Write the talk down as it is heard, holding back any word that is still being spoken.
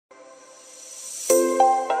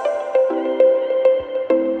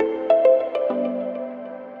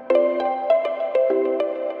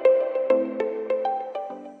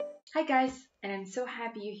so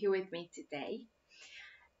happy you're here with me today.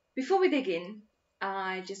 Before we dig in,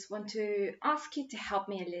 I just want to ask you to help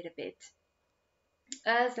me a little bit.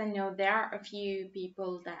 As I know there are a few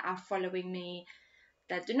people that are following me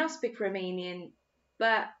that do not speak Romanian,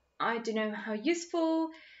 but I don't know how useful.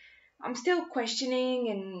 I'm still questioning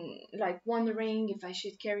and wondering if I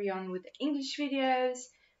should carry on with the English videos.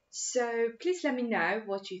 So please let me know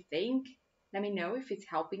what you think. Let me know if it's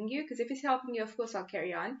helping you, because if it's helping you, of course, I'll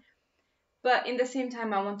carry on. But in the same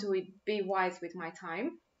time, I want to be wise with my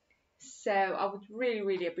time. So I would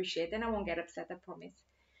really appreciate it, and I won't get upset, I promise.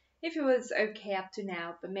 If it was okay up to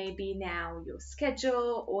now, but maybe now your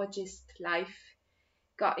schedule or just life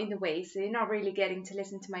got in the way, so you're not really getting to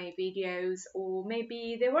listen to my videos, or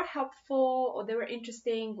maybe they were helpful, or they were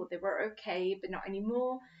interesting, or they were okay, but not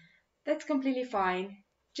anymore. That's completely fine.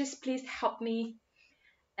 Just please help me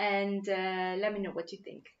and let me know what you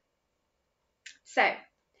think. So,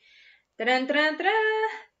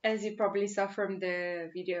 as you probably saw from the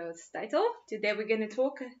video's title, today we're going to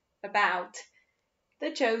talk about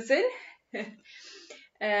The Chosen.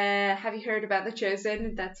 Have you heard about The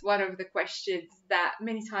Chosen? That's one of the questions that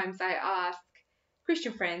many times I ask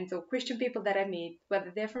Christian friends or Christian people that I meet,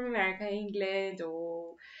 whether they're from America, England,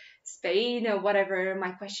 or Spain, or whatever.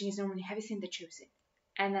 My question is normally, have you seen The Chosen?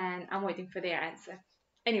 And then I'm waiting for their answer.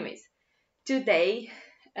 Anyways, today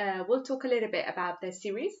we'll talk a little bit about the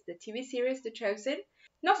series, the TV series, The Chosen.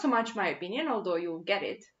 Not so much my opinion, although you'll get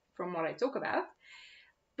it from what I talk about.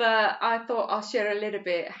 But I thought I'll share a little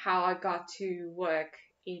bit how I got to work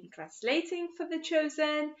in translating for The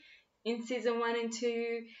Chosen in season 1 and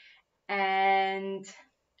 2, and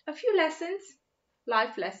a few lessons,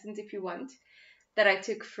 life lessons if you want, that I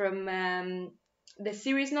took from the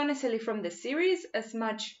series, not necessarily from the series as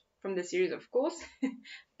much from the series, of course,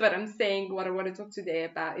 but I'm saying what I want to talk today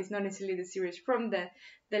about is not necessarily the series from the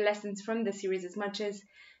lessons from the series as much as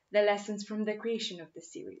the lessons from the creation of the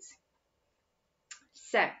series.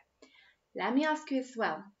 So, let me ask you as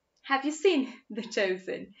well, have you seen The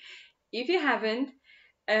Chosen? If you haven't,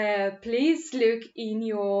 please look in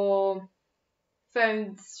your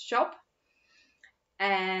phone's shop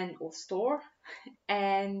or store,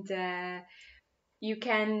 and you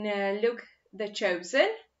can look The Chosen,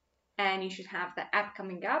 and you should have the app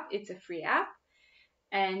coming up. It's a free app,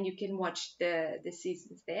 and you can watch the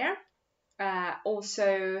seasons there.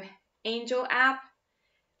 Also, Angel app,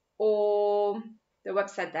 or the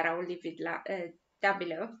website that I will leave it down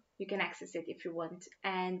below. You can access it if you want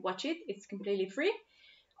and watch it. It's completely free.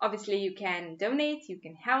 Obviously, you can donate, you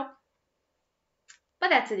can help, but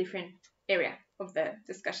that's a different area of the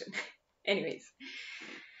discussion. Anyways,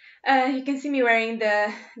 you can see me wearing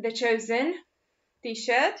the Chosen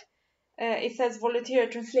t-shirt. It says Volunteer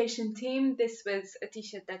Translation Team. This was a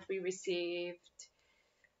t-shirt that we received,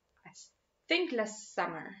 I think, last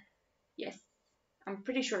summer. Yes, I'm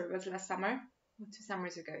pretty sure it was last summer or 2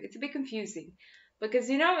 summers ago. It's a bit confusing because,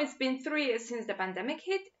 it's been 3 years since the pandemic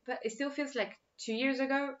hit, but it still feels like 2 years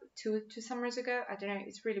ago, two summers ago. I don't know.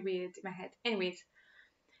 It's really weird in my head. Anyways,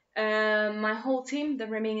 my whole team, the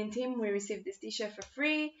Romanian team, we received this t-shirt for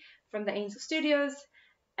free from the Angel Studios,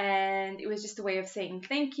 and it was just a way of saying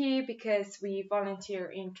thank you because we volunteer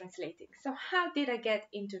in translating. So how did I get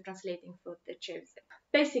into translating for The Chosen?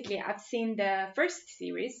 Basically, I've seen the first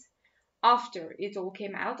series after it all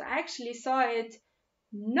came out. I actually saw it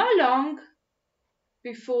not long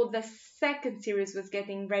before the second series was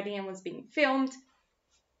getting ready and was being filmed.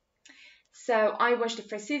 So I watched the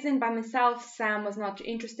first season by myself. Sam was not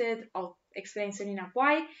interested. I'll explain soon enough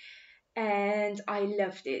why. And I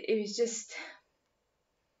loved it. It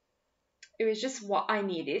was just what I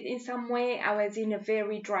needed in some way. I was in a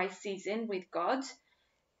very dry season with God,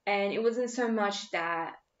 and it wasn't so much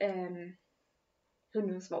that who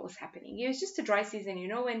knows what was happening. It was just a dry season,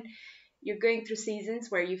 when you're going through seasons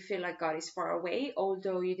where you feel like God is far away,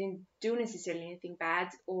 although you didn't do necessarily anything bad,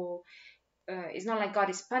 or it's not like God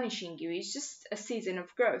is punishing you. It's just a season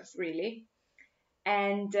of growth, really.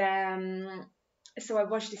 And so I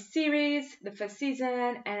watched the series, the first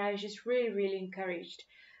season, and I was just really encouraged.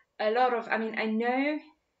 I know,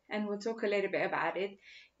 and we'll talk a little bit about it,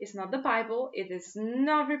 it's not the Bible. It does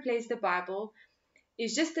not replace the Bible.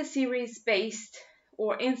 It's just a series based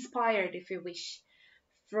or inspired, if you wish,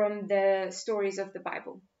 from the stories of the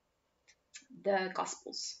Bible, the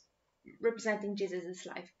Gospels, representing Jesus'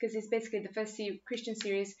 life, because it's basically the first Christian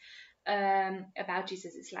series about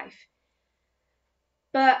Jesus' life.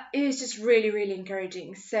 But it was just really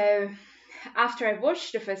encouraging. So after I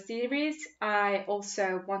watched the first series, I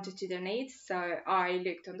also wanted to donate. So I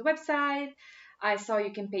looked on the website. I saw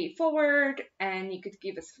you can pay it forward, and you could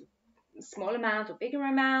give us a small amount or bigger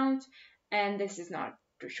amount. And this is not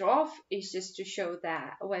to show off, it's just to show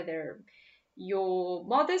that whether you're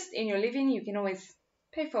modest in your living, you can always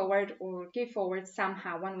pay forward or give forward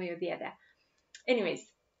somehow, one way or the other. Anyways,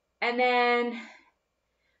 and then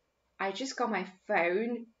I just got my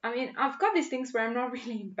phone. I mean, I've got these things where I'm not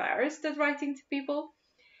really embarrassed at writing to people.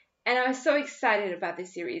 And I was so excited about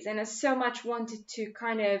this series, and I so much wanted to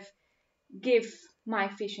kind of give my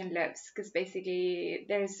fish and loaves, because basically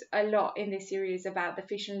there's a lot in this series about the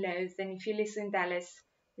fish and loaves. And if you listen Dallas,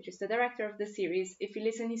 which is the director of the series, if you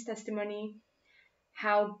listen his testimony,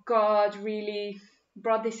 how God really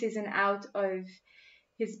brought this season out of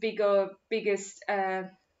his biggest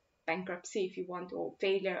bankruptcy, if you want, or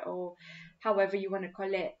failure, or however you want to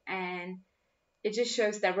call it. And it just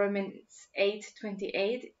shows that Romans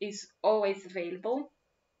 8:28 is always available,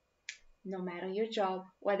 no matter your job,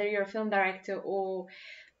 whether you're a film director or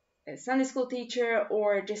a Sunday school teacher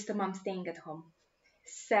or just a mom staying at home.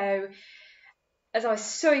 So, as I was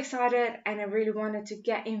so excited and I really wanted to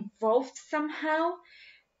get involved somehow,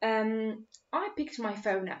 I picked my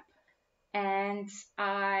phone up and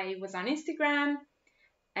I was on Instagram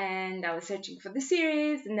and I was searching for the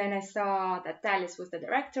series, and then I saw that Dallas was the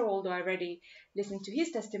director, although I already listened to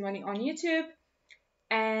his testimony on YouTube,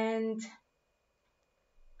 and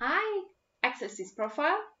I accessed his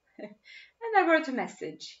profile and I wrote a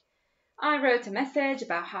message. I wrote a message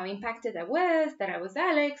about how impacted I was, that I was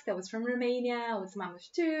Alex, that I was from Romania, I was a mom of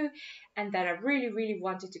two, and that I really, really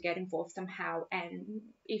wanted to get involved somehow. And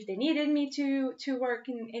if they needed me to work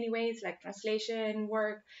in any ways, like translation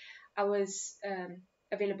work, I was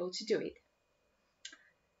available to do it.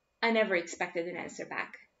 I never expected an answer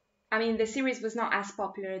back. I mean, the series was not as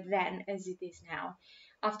popular then as it is now.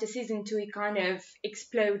 After season 2, it kind of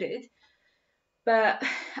exploded. But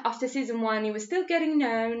after season 1, it was still getting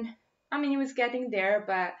known. I mean, it was getting there,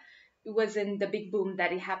 but it wasn't the big boom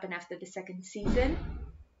that it happened after the second season.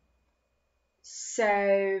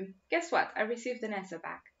 So, guess what? I received an answer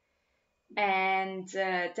back. And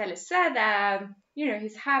Dallas said that,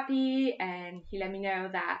 he's happy, and he let me know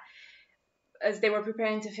that as they were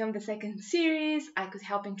preparing to film the second series, I could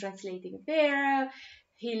help in translating there.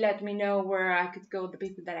 He let me know where I could go, the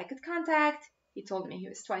people that I could contact. He told me he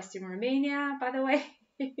was twice in Romania, by the way.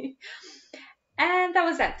 And that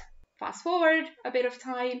was that. Fast forward a bit of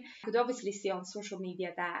time. I could obviously see on social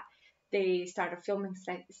media that they started filming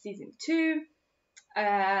season 2.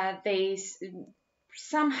 They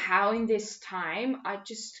somehow in this time, I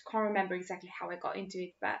just can't remember exactly how I got into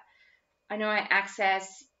it, but I know I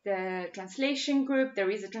accessed the translation group. There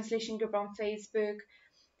is a translation group on Facebook,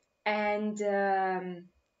 and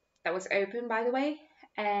that was open, by the way.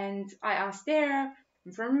 And I asked there,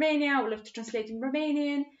 I'm from Romania, I would love to translate in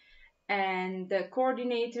Romanian. And the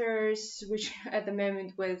coordinators, which at the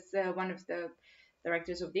moment was one of the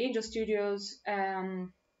directors of the Angel Studios,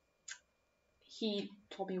 he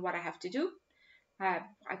told me what I have to do. I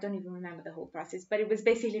don't even remember the whole process, but it was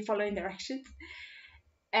basically following directions.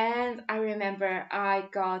 And I remember I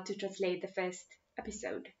got to translate the first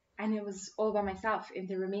episode, and it was all by myself in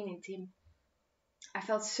the Romanian team. I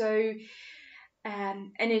felt so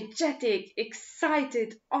energetic,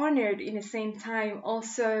 excited, honored in the same time.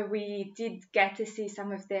 Also, we did get to see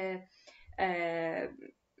some of the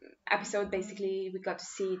episode. Basically, we got to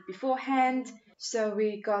see it beforehand. So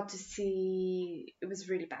we got to see, it was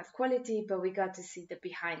really bad quality, but we got to see the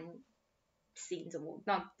behind scenes, or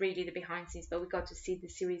not really the behind scenes, but we got to see the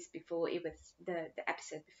series before it was the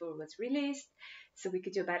episode before it was released, so we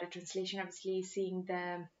could do a better translation, obviously seeing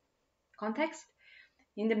the context.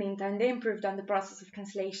 In the meantime, they improved on the process of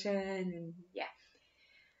translation, and yeah,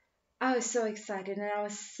 I was so excited and I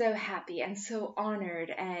was so happy and so honored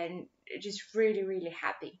and just really, really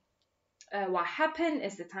happy. What happened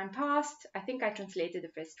is the time passed. I think I translated the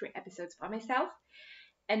first 3 episodes by myself,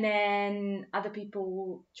 and then other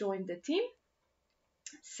people joined the team.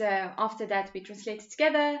 So after that, we translated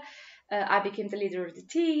together. I became the leader of the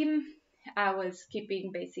team. I was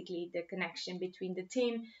keeping basically the connection between the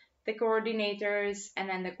team, the coordinators, and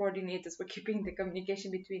then the coordinators were keeping the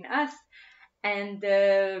communication between us and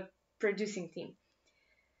the producing team.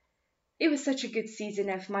 It was such a good season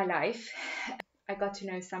of my life. I got to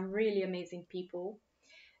know some really amazing people.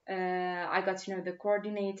 I got to know the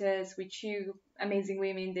coordinators, which you amazing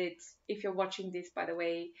women did. If you're watching this, by the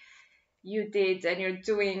way, you did, and you're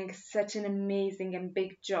doing such an amazing and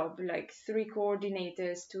big job, like 3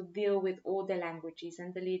 coordinators to deal with all the languages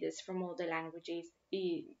and the leaders from all the languages.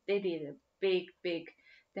 They did a big, they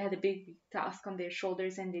had a big task on their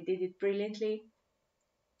shoulders, and they did it brilliantly.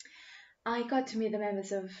 I got to meet the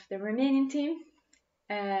members of the Romanian team,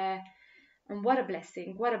 and what a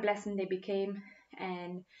blessing they became.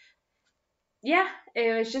 And yeah,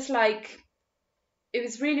 it was just like, it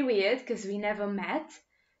was really weird because we never met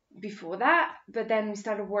before that, but then we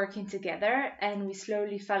started working together and we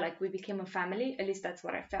slowly felt like we became a family. At least that's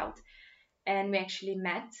what I felt. And we actually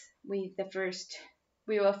met with the first,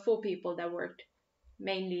 we were 4 people that worked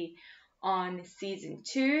mainly on season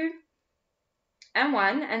 2 and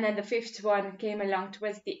 1, and then the fifth one came along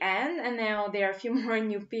towards the end, and now there are a few more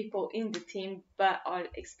new people in the team, but I'll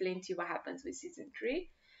explain to you what happens with season 3.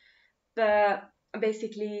 But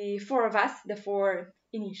basically, 4 of us, the 4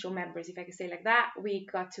 initial members, if I could say like that, we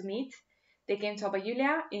got to meet. They came to Alba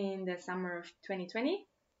Julia in the summer of 2020,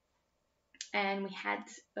 and we had,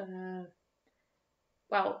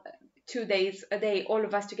 well, 2 days, a day, all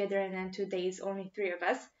of us together, and then 2 days, only 3 of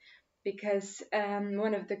us, because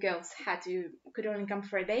one of the girls could only come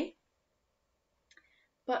for a day.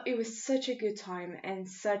 But it was such a good time and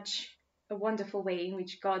such a wonderful way in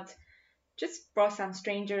which God just brought some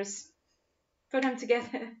strangers, put them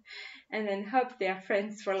together, and then hope they are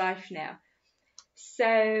friends for life now.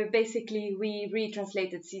 So basically, we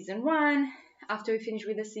retranslated season 1 after we finished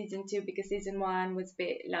with the season 2, because season 1 was a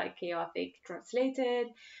bit like chaotic translated,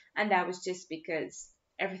 and that was just because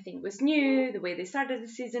everything was new. The way they started the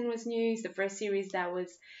season was new. It's the first series that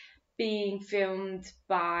was being filmed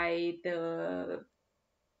by the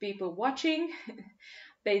people watching.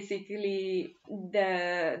 Basically,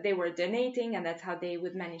 they were donating, and that's how they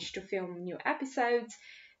would manage to film new episodes.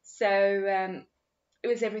 So it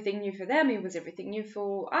was everything new for them, it was everything new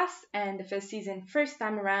for us, and the first season, first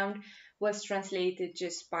time around, was translated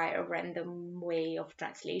just by a random way of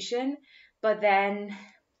translation. But then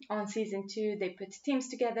on season 2, they put teams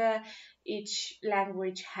together, each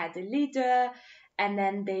language had a leader, and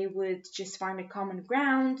then they would just find a common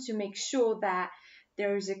ground to make sure that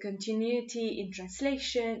there is a continuity in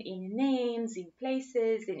translation, in names, in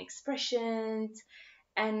places, in expressions,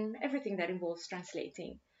 and everything that involves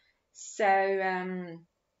translating. So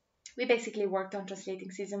we basically worked on translating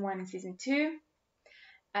season 1 and season 2.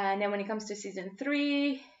 And then when it comes to season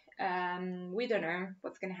 3, we don't know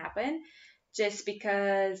what's going to happen, just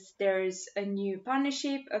because there's a new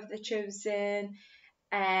partnership of The Chosen,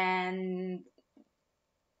 and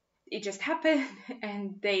it just happened,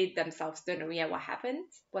 and they themselves don't know yet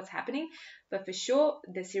what's happening. But for sure,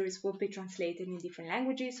 the series will be translated in different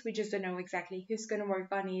languages. We just don't know exactly who's going to work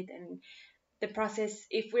on it, and the process,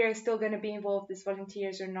 if we're still going to be involved as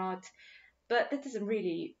volunteers or not. But that doesn't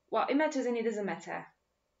really, well, it matters and it doesn't matter.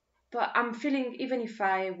 But I'm feeling, even if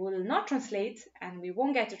I will not translate, and we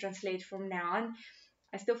won't get to translate from now on,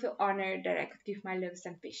 I still feel honored that I could give my love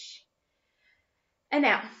some fish. And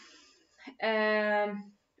now,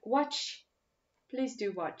 watch, please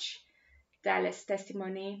do watch Dallas'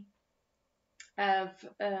 testimony of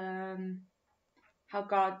how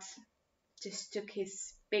God just took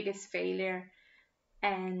his biggest failure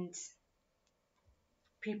and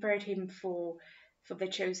prepared him for The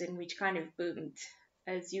Chosen, which kind of boomed.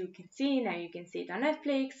 As you can see, now you can see it on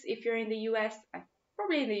Netflix. If you're in the US,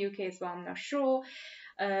 probably in the UK as well, I'm not sure.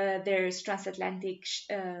 There's transatlantic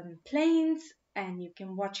planes, and you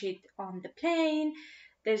can watch it on the plane.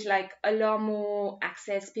 There's like a lot more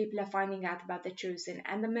access. People are finding out about The Chosen,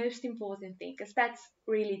 and the most important thing, because that's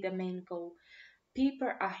really the main goal,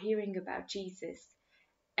 people are hearing about Jesus.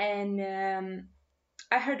 And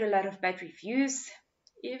I heard a lot of bad reviews,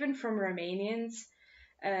 even from Romanians,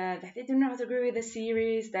 that they do not agree with the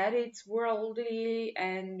series, that it's worldly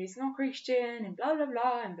and it's not Christian, and blah blah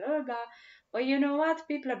blah and blah blah blah. But you know what?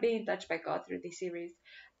 People are being touched by God through this series.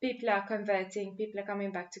 People are converting, people are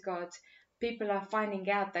coming back to God, people are finding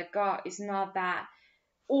out that God is not that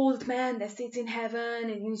old man that sits in heaven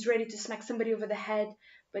and is ready to smack somebody over the head,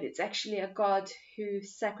 but it's actually a God who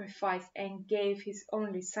sacrificed and gave his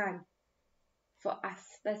only son for us.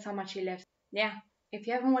 That's how much he loved. Yeah, if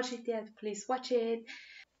you haven't watched it yet, please watch it.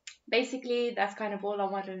 Basically, that's kind of all I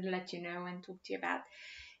wanted to let you know and talk to you about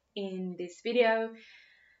in this video,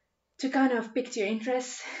 to kind of pique your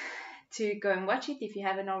interest to go and watch it if you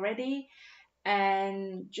haven't already,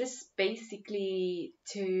 and just basically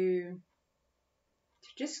to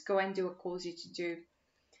just go and do what calls you to do.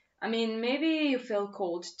 I mean, maybe you feel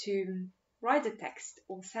called to write a text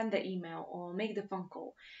or send an email or make the phone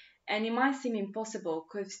call, and it might seem impossible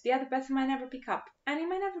because the other person might never pick up, and he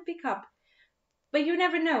might never pick up. But you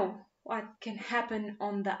never know what can happen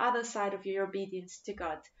on the other side of your obedience to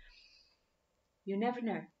God. You never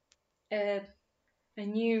know. A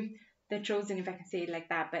new, The Chosen, if I can say it like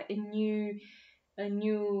that, but a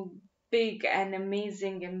new big and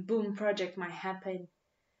amazing and boom project might happen.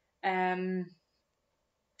 I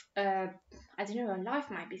don't know, a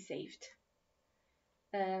life might be saved.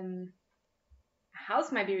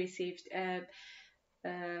 house might be received,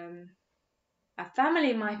 um, a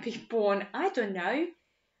family might be born. I don't know.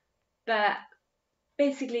 But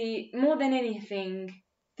basically, more than anything,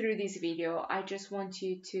 through this video, I just want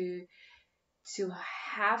you to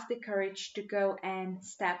have the courage to go and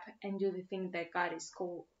step and do the thing that God is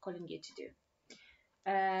calling you to do.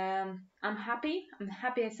 I'm happy. I'm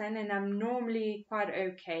happy as in, and I'm normally quite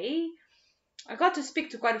okay. I got to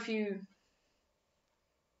speak to quite a few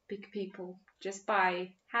big people just by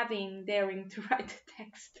daring to write the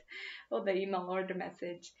text or the email or the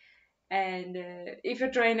message. And if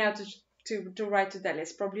you're trying now to write to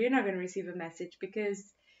Dallas, probably you're not going to receive a message,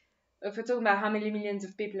 because if we're talking about how many millions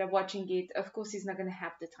of people are watching it, of course he's not going to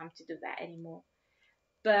have the time to do that anymore.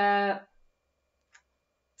 But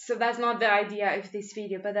so that's not the idea of this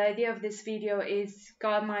video. But the idea of this video is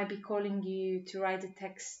God might be calling you to write a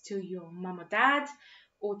text to your mom or dad,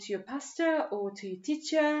 or to your pastor, or to your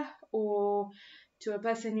teacher, or to a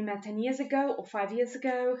person you met 10 years ago or 5 years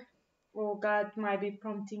ago. Or God might be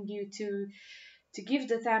prompting you to give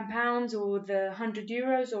the £10 or the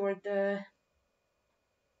 €100 or the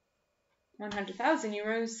 100,000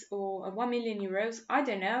 euros or 1 million euros. I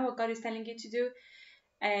don't know what God is telling you to do.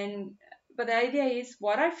 But the idea is,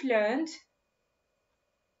 what I've learned,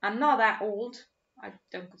 I'm not that old. I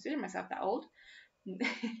don't consider myself that old.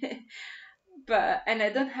 And I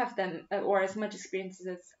don't have them or as much experiences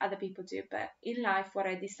as other people do. But in life, what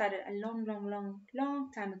I decided a long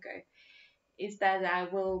time ago is that I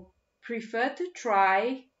will prefer to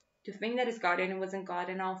try to think that it's God and it wasn't God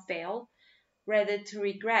and I'll fail, rather to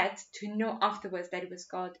regret to know afterwards that it was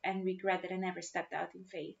God and regret that I never stepped out in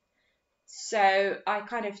faith. So I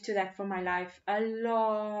kind of took that for my life a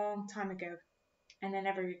long time ago, and I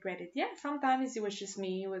never regretted. Yeah, sometimes it was just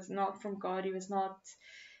me. It was not from God. It was not.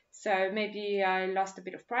 So maybe I lost a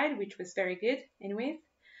bit of pride, which was very good anyway.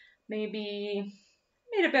 Maybe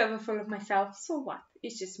made a bit of a fool of myself. So what?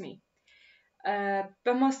 It's just me.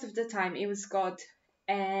 But most of the time it was God.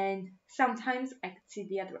 And sometimes I could see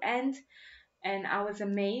the other end. And I was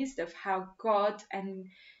amazed of how God and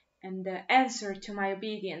the answer to my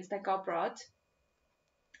obedience that God brought,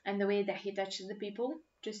 and the way that he touched the people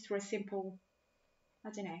just through a simple,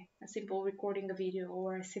 I don't know, a simple recording a video,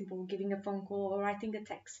 or a simple giving a phone call, or writing a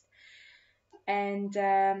text. And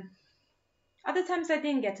other times I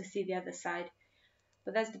didn't get to see the other side,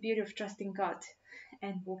 but that's the beauty of trusting God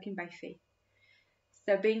and walking by faith.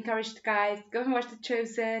 So be encouraged, guys. Go and watch The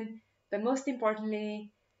Chosen, but most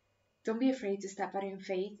importantly, don't be afraid to step out in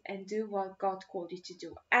faith and do what God called you to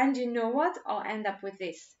do. And you know what? I'll end up with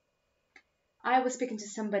this. I was speaking to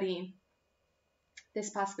somebody this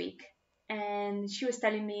past week, and she was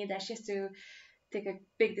telling me that she has to take a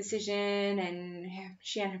big decision, and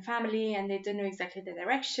she and her family, and they don't know exactly the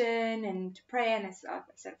direction, and to pray. And I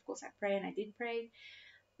said, of course I pray, and I did pray.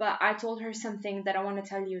 But I told her something that I want to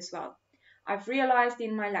tell you as well. I've realized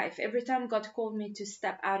in my life, every time God called me to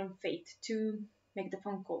step out in faith, to make the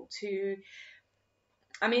phone call,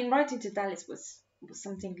 writing to Dallas was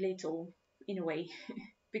something little in a way,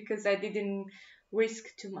 because I didn't risk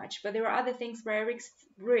too much. But there were other things where I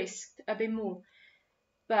risked a bit more.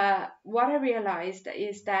 But what I realized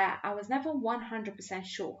is that I was never 100%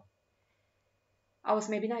 sure. I was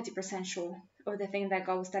maybe 90% sure of the thing that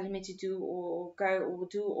God was telling me to do, or go, or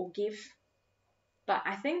do, or give. But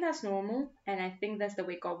I think that's normal, and I think that's the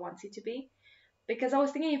way God wants it to be. Because I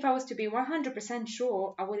was thinking, if I was to be 100%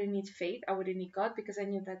 sure, I wouldn't need faith, I wouldn't need God, because I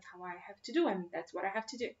knew that's how I have to do, and that's what I have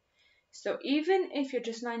to do. So even if you're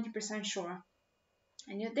just 90% sure,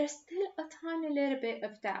 and there's still a tiny little bit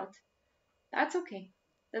of doubt, that's okay.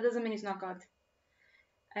 That doesn't mean it's not God.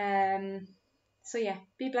 So yeah,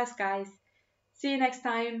 be blessed, guys. See you next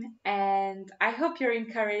time, and I hope you're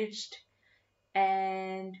encouraged.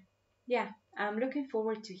 And yeah, I'm looking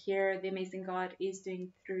forward to hear the amazing God is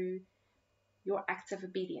doing through your acts of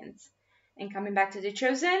obedience. And coming back to The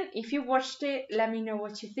Chosen, if you watched it, let me know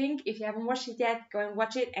what you think. If you haven't watched it yet, go and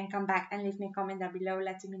watch it, and come back and leave me a comment down below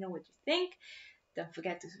letting me know what you think. Don't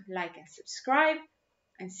forget to like and subscribe,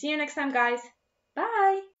 and see you next time, guys.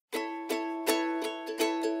 Bye.